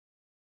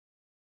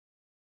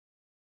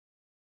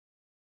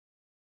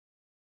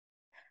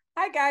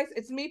Hi guys,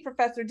 it's me,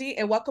 Professor D,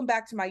 and welcome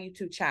back to my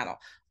YouTube channel.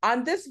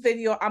 On this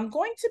video, I'm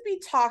going to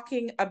be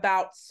talking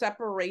about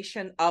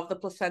separation of the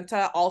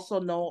placenta, also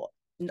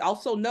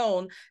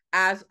known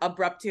as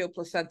abruptio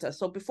placenta.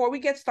 So before we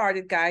get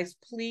started, guys,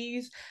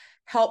 please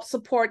help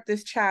support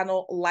this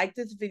channel. Like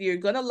this video.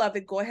 You're going to love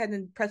it. Go ahead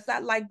and press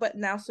that like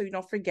button now so you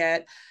don't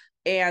forget.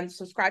 And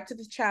subscribe to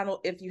this channel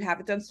if you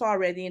haven't done so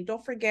already. And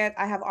don't forget,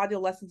 I have audio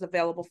lessons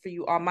available for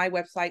you on my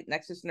website,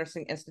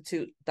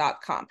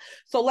 nexusnursinginstitute.com.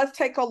 So let's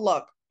take a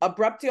look.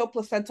 Abruptio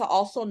placenta,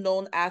 also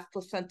known as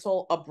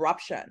placental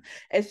abruption.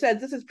 It says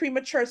this is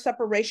premature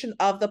separation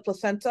of the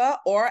placenta,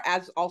 or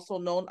as also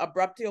known,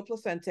 abruptio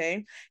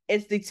placentae.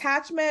 It's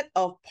detachment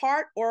of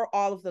part or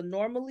all of the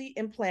normally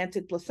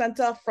implanted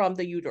placenta from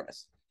the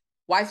uterus.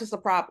 Why is this a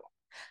problem?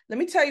 Let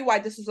me tell you why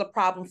this is a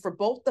problem for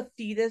both the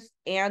fetus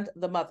and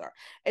the mother.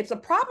 It's a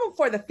problem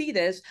for the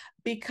fetus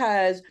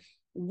because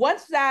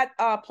once that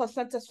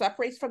placenta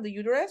separates from the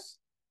uterus,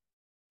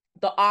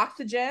 the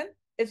oxygen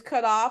is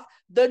cut off,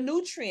 the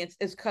nutrients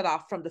is cut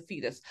off from the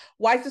fetus.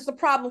 Why is this a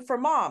problem for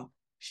mom?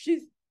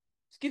 She's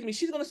going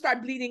to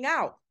start bleeding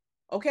out.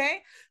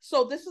 Okay,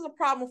 so this is a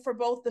problem for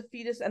both the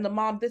fetus and the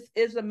mom. This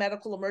is a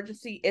medical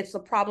emergency. It's a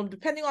problem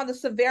depending on the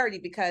severity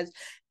because,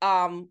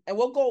 and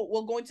we'll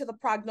go into the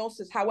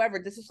prognosis. However,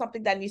 this is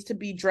something that needs to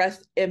be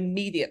addressed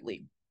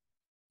immediately.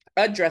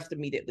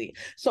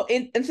 So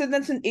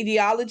incidence and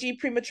etiology,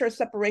 premature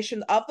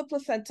separation of the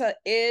placenta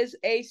is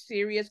a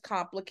serious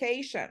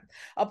complication.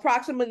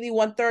 Approximately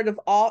 1/3 of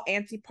all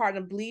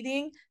antepartum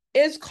bleeding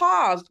is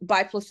caused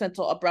by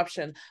placental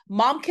abruption.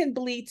 Mom can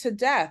bleed to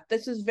death.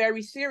 This is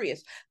very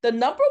serious. The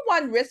number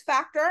one risk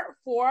factor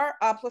for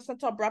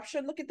placental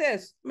abruption, look at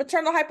this,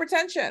 maternal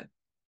hypertension.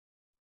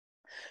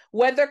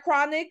 Whether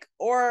chronic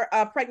or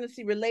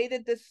pregnancy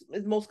related, this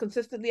is most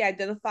consistently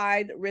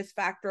identified risk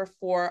factor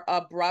for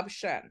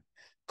abruption.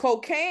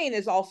 Cocaine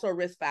is also a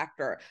risk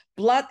factor.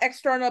 Blunt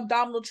external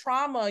abdominal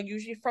trauma,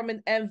 usually from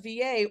an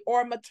MVA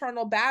or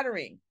maternal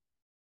battering.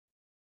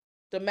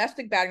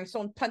 Domestic battering,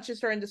 someone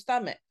punches her in the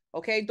stomach.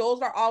 Okay,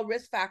 those are all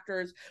risk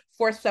factors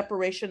for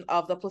separation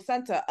of the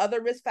placenta.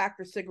 Other risk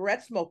factors,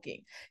 cigarette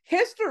smoking,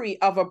 history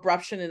of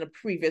abruption in a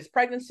previous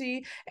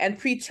pregnancy, and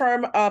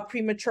preterm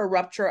premature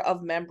rupture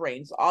of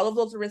membranes. All of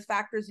those are risk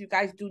factors. You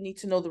guys do need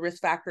to know the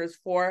risk factors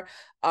for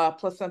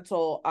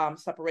placental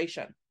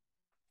separation.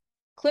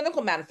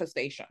 Clinical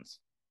manifestations.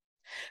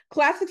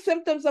 Classic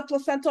symptoms of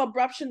placental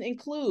abruption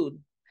include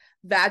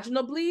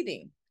vaginal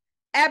bleeding,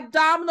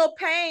 abdominal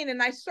pain,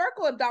 and I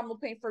circle abdominal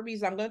pain for a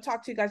reason. I'm going to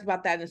talk to you guys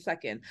about that in a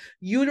second.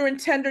 Uterine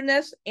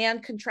tenderness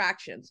and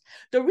contractions.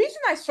 The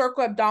reason I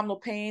circle abdominal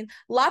pain,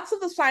 lots of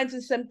the signs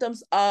and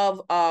symptoms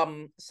of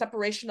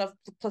separation of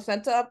the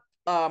placenta,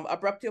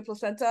 abruptio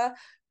placenta,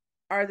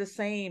 are the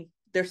same.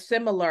 They're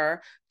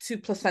similar to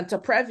placenta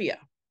previa.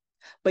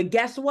 But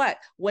guess what?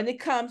 When it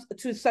comes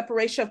to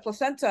separation of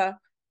placenta,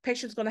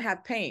 patient's going to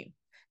have pain.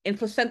 In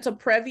placenta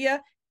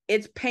previa,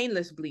 it's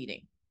painless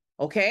bleeding.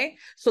 Okay,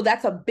 so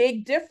that's a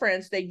big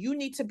difference that you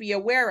need to be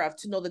aware of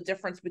to know the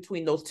difference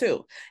between those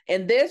two.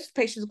 In this,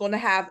 patient is going to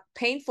have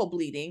painful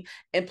bleeding.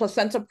 In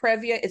placenta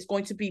previa, it's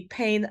going to be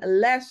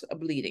painless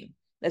bleeding.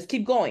 Let's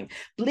keep going.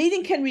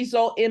 Bleeding can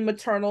result in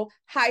maternal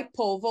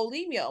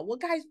hypovolemia. Well,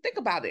 guys, think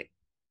about it.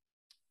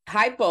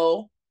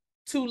 Hypo,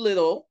 too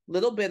little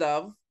bit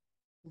of,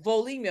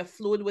 volemia,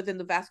 fluid within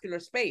the vascular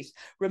space.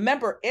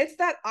 Remember, it's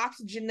that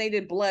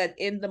oxygenated blood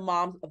in the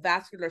mom's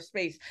vascular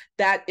space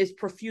that is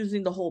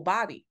perfusing the whole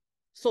body.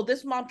 So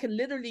this mom can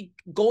literally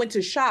go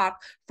into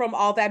shock from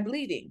all that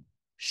bleeding.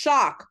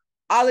 Shock,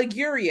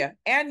 oliguria,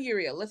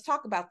 anuria. Let's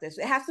talk about this.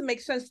 It has to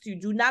make sense to you.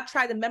 Do not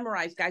try to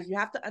memorize, guys. You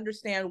have to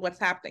understand what's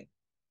happening.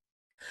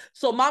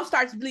 So mom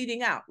starts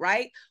bleeding out,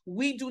 right?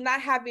 We do not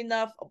have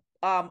enough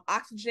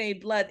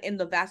oxygenated blood in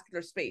the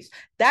vascular space.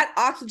 That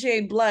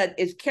oxygenated blood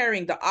is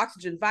carrying the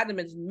oxygen,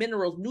 vitamins,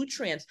 minerals,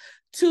 nutrients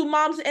to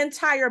mom's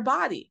entire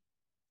body.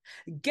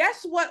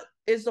 Guess what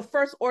is the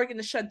first organ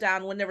to shut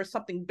down whenever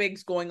something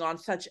big's going on,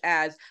 such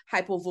as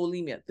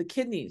hypovolemia? The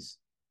kidneys.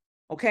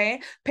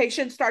 Okay,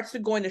 patient starts to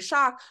go into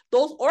shock.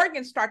 Those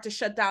organs start to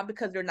shut down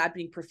because they're not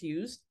being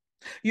perfused.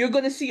 You're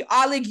going to see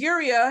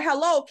oliguria.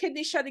 Hello,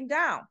 kidney shutting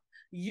down.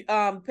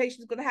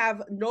 Patient's going to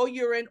have no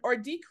urine or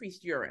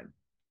decreased urine.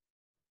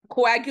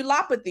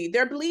 Coagulopathy,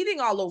 they're bleeding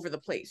all over the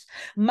place.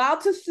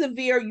 Mild to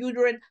severe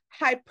uterine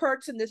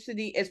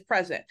hypertonicity is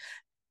present.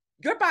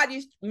 Your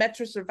body's meant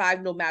to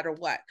survive no matter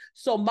what.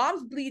 So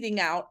mom's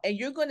bleeding out, and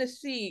you're going to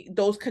see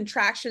those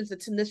contractions, the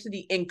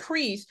tonicity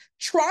increase,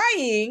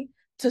 trying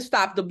to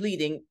stop the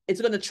bleeding.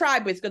 It's going to try,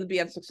 but it's going to be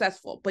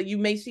unsuccessful. But you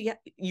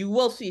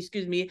will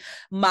see,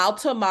 mild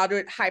to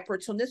moderate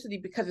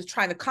hypertonicity because it's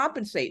trying to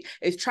compensate.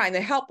 It's trying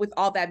to help with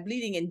all that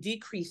bleeding and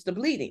decrease the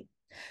bleeding.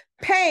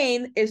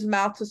 Pain is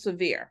mild to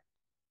severe.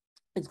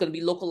 It's going to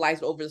be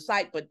localized over the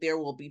site, but there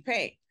will be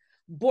pain.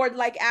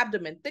 Board-like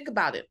abdomen. Think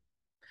about it.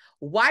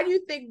 Why do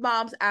you think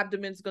mom's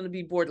abdomen is going to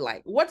be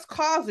board-like? What's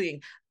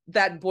causing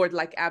that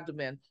board-like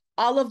abdomen?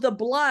 All of the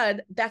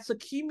blood that's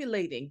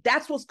accumulating.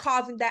 That's what's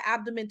causing that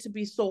abdomen to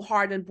be so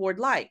hard and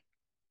board-like.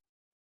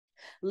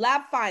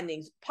 Lab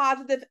findings,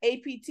 positive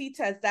APT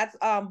test, that's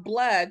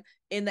blood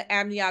in the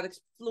amniotic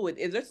fluid.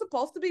 Is there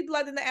supposed to be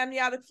blood in the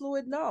amniotic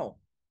fluid? No.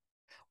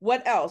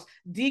 What else?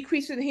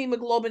 Decrease in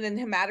hemoglobin and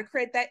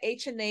hematocrit. That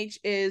H&H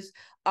is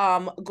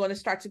going to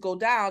start to go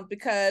down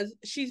because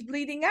she's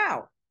bleeding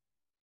out.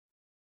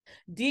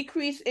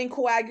 Decrease in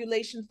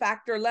coagulation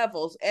factor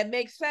levels. It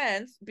makes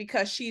sense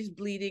because she's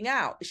bleeding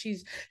out.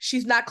 She's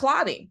not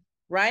clotting,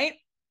 right?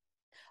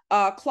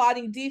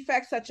 Clotting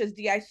defects such as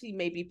DIC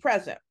may be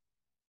present.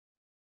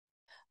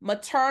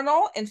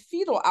 Maternal and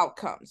fetal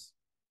outcomes.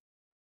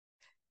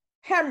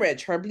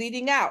 Hemorrhage, her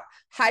bleeding out.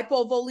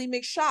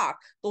 Hypovolemic shock,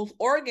 those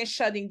organs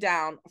shutting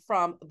down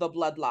from the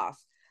blood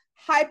loss.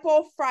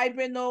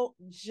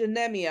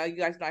 Hypofibrinogenemia, you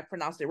guys know I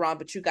pronounced it wrong,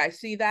 but you guys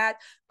see that?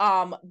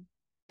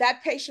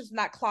 That patient's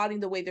not clotting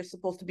the way they're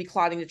supposed to be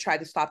clotting to try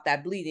to stop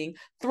that bleeding.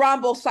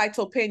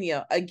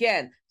 Thrombocytopenia,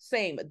 again,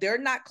 same. They're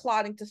not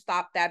clotting to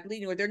stop that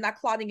bleeding, or they're not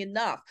clotting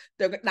enough.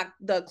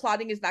 The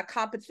clotting is not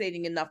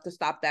compensating enough to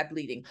stop that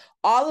bleeding.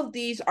 All of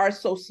these are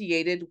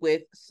associated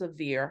with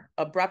severe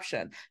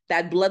abruption.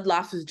 That blood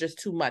loss is just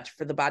too much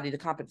for the body to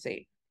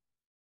compensate.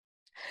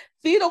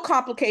 Fetal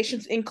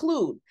complications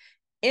include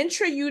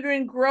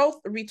intrauterine growth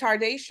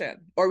retardation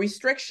or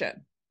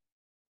restriction.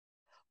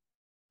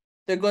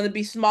 They're going to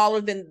be smaller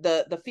than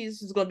the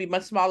fetus is going to be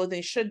much smaller than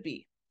it should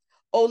be.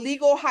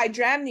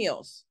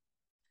 Oligohydramnios.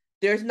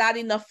 There's not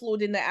enough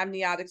fluid in the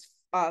amniotic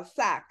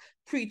sac.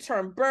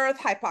 Preterm birth,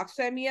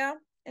 hypoxemia,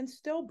 and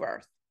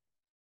stillbirth.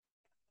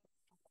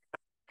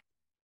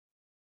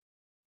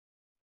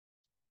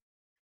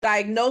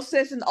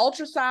 Diagnosis and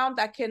ultrasound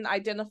that can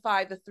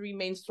identify the three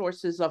main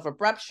sources of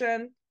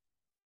abruption.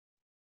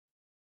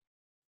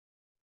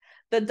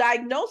 The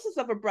diagnosis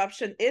of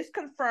abruption is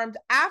confirmed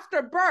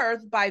after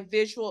birth by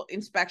visual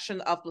inspection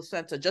of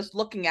placenta. Just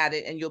looking at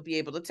it and you'll be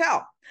able to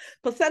tell.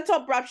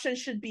 Placental abruption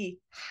should be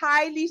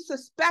highly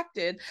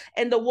suspected,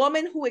 and the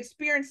woman who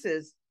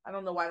experiences, I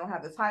don't know why I don't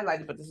have this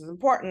highlighted, but this is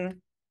important.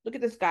 Look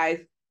at this, guys.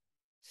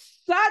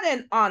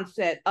 Sudden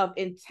onset of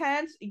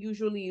intense,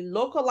 usually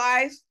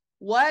localized,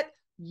 what?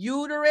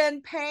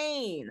 Uterine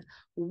pain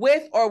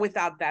with or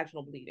without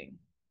vaginal bleeding.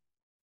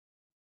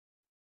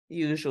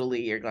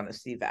 Usually you're going to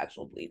see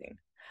vaginal bleeding,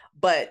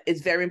 but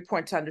it's very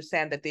important to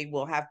understand that they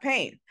will have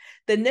pain.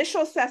 The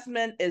initial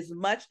assessment is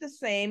much the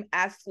same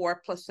as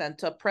for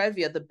placenta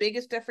previa. The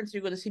biggest difference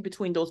you're going to see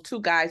between those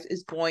two guys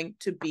is going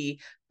to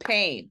be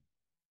pain.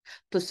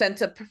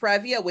 Placenta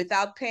previa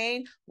without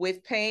pain,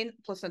 with pain,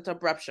 placenta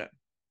abruption.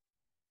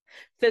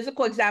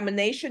 Physical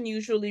examination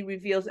usually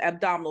reveals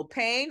abdominal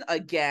pain,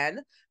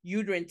 again,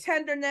 uterine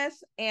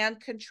tenderness,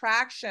 and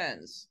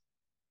contractions.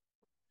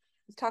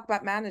 Let's talk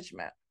about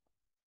management.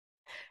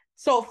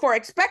 So for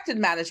expected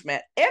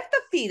management, if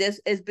the fetus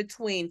is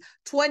between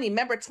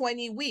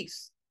 20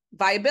 weeks,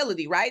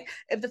 viability, right?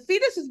 If the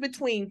fetus is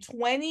between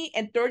 20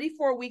 and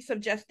 34 weeks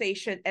of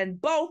gestation and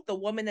both the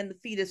woman and the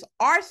fetus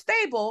are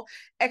stable,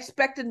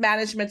 expected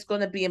management is going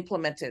to be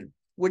implemented.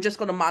 We're just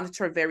going to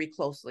monitor very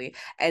closely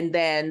and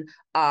then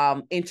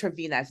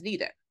intervene as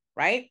needed,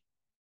 right?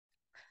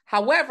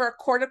 However,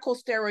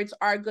 corticosteroids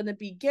are going to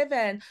be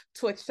given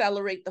to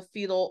accelerate the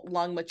fetal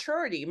lung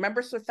maturity.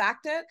 Remember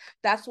surfactant?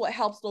 That's what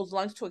helps those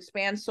lungs to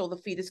expand so the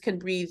fetus can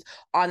breathe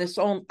on its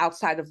own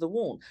outside of the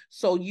womb.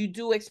 So you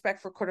do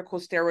expect for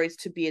corticosteroids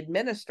to be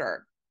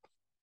administered.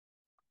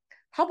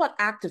 How about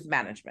active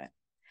management?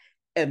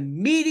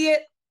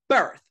 Immediate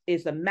birth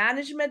is the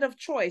management of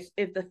choice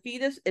if the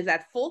fetus is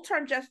at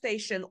full-term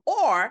gestation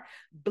or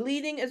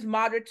bleeding is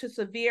moderate to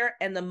severe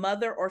and the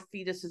mother or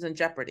fetus is in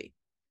jeopardy.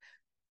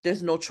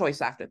 There's no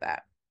choice after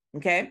that,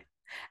 okay?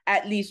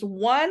 At least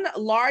one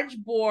large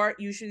bore,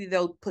 usually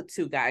they'll put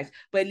two, guys,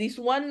 but at least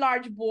one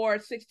large bore,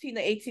 16 to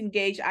 18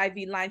 gauge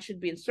IV line should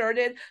be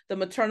inserted. The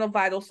maternal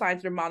vital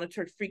signs are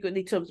monitored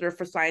frequently to observe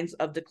for signs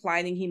of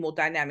declining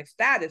hemodynamic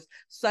status,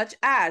 such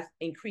as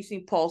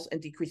increasing pulse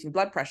and decreasing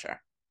blood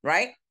pressure,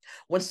 right?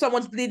 When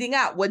someone's bleeding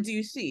out, what do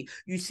you see?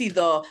 You see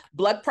the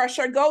blood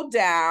pressure go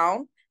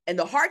down and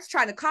the heart's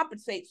trying to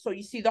compensate, so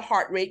you see the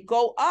heart rate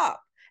go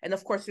up. And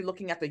of course, you're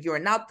looking at the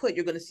urine output.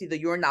 You're going to see the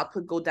urine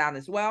output go down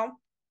as well.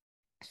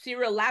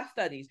 Serial lab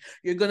studies,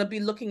 you're going to be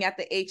looking at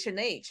the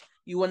H&H.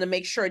 You want to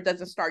make sure it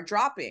doesn't start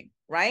dropping,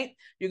 right?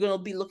 You're going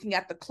to be looking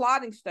at the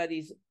clotting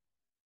studies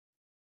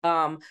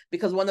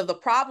because one of the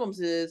problems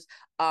is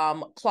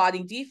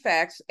clotting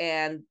defects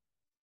and,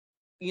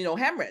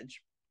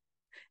 hemorrhage.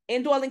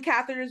 Indwelling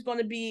catheter is going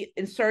to be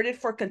inserted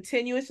for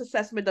continuous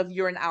assessment of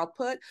urine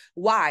output.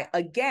 Why?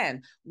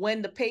 Again,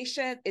 when the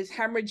patient is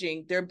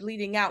hemorrhaging, they're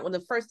bleeding out. One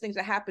of the first things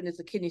that happen is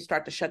the kidneys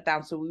start to shut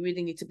down. So we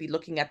really need to be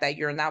looking at that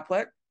urine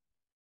output.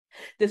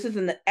 This is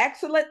an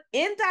excellent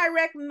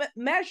indirect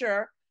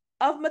measure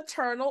of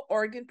maternal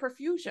organ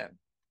perfusion.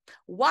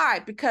 Why?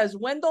 Because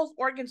when those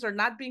organs are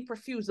not being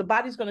perfused, the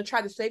body's going to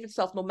try to save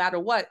itself no matter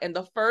what. And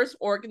the first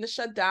organ to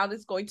shut down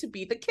is going to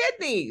be the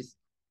kidneys.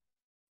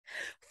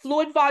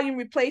 Fluid volume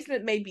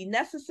replacement may be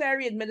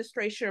necessary.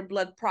 Administration of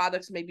blood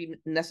products may be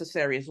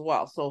necessary as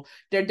well. So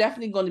they're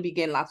definitely going to be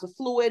getting lots of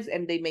fluids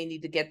and they may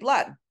need to get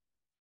blood.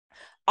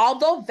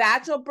 Although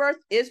vaginal birth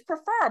is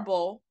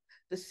preferable,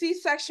 the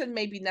C-section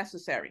may be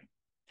necessary.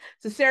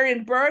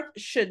 Cesarean birth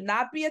should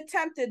not be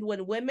attempted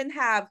when women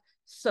have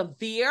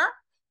severe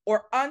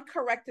or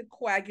uncorrected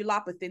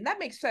coagulopathy. And that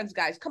makes sense,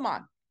 guys. Come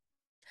on.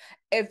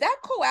 If that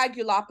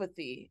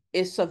coagulopathy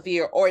is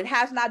severe or it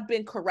has not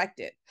been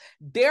corrected,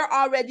 they're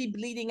already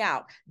bleeding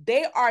out.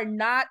 They are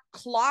not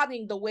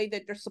clotting the way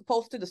that they're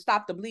supposed to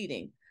stop the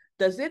bleeding.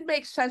 Does it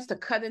make sense to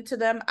cut into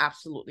them?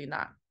 Absolutely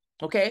not.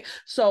 Okay.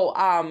 So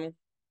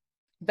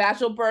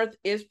vaginal birth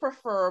is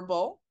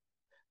preferable,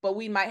 but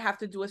we might have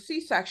to do a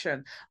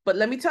C-section. But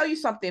let me tell you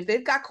something. If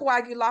they've got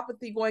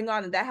coagulopathy going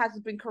on and that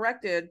hasn't been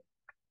corrected,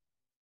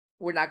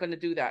 we're not going to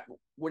do that.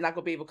 We're not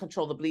going to be able to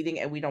control the bleeding,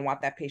 and we don't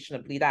want that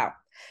patient to bleed out.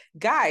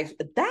 Guys,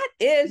 that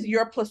is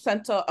your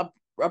placenta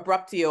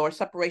abruptio, or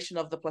separation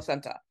of the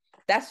placenta.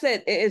 That's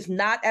it. It is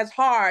not as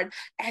hard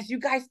as you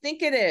guys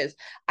think it is.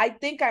 I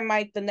think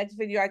the next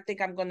video, I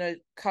think I'm going to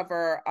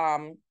cover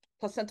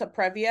placenta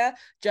previa,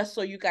 just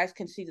so you guys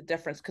can see the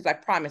difference, because I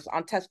promise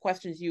on test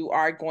questions, you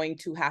are going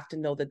to have to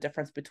know the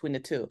difference between the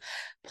two.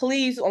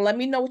 Please let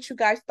me know what you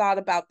guys thought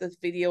about this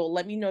video.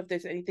 Let me know if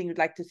there's anything you'd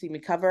like to see me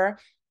cover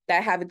that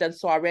I haven't done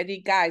so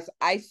already. Guys,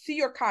 I see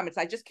your comments.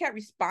 I just can't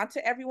respond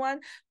to everyone,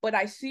 but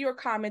I see your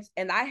comments,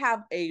 and I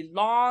have a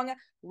long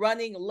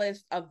running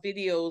list of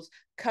videos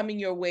coming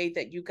your way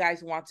that you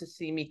guys want to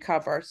see me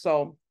cover.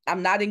 So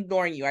I'm not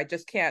ignoring you. I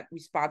just can't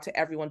respond to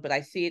everyone, but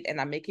I see it, and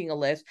I'm making a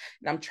list,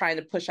 and I'm trying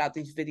to push out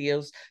these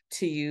videos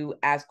to you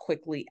as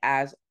quickly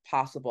as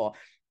possible.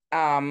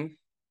 There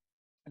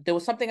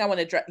was something I want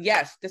to address.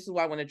 Yes, this is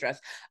what I want to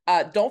address.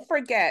 Don't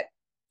forget,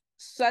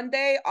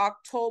 Sunday,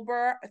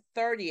 October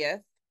 30th,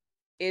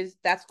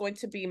 that's going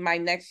to be my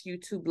next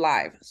YouTube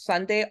live,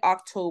 Sunday,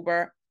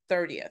 October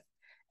 30th.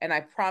 And I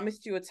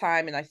promised you a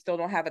time, and I still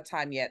don't have a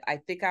time yet. I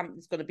think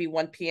it's going to be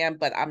 1 p.m.,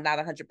 but I'm not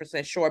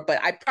 100% sure.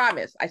 But I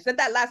promise. I said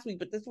that last week,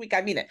 but this week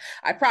I mean it.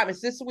 I promise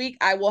this week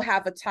I will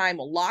have a time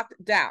locked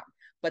down.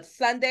 But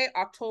Sunday,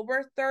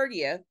 October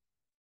 30th,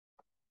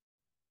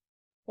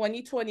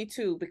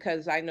 2022,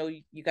 because I know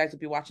you guys will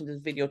be watching this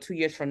video 2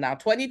 years from now.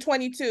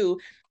 2022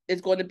 is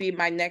going to be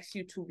my next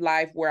YouTube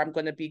live, where I'm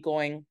going to be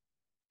going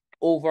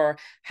over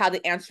how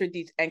to answer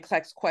these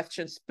NCLEX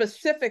questions,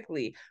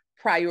 specifically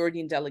priority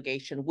and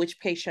delegation, which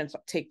patients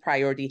take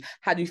priority,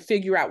 how do you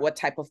figure out what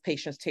type of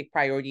patients take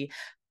priority,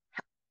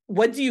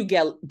 what do you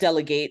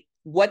delegate,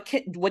 what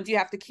do you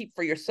have to keep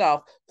for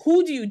yourself,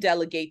 who do you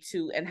delegate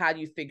to, and how do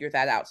you figure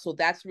that out? So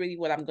that's really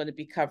what I'm going to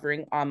be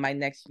covering on my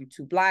next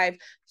YouTube live,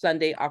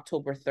 Sunday,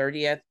 October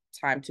 30th,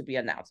 time to be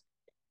announced.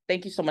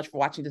 Thank you so much for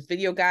watching this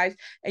video, guys,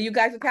 and you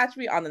guys will catch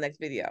me on the next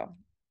video.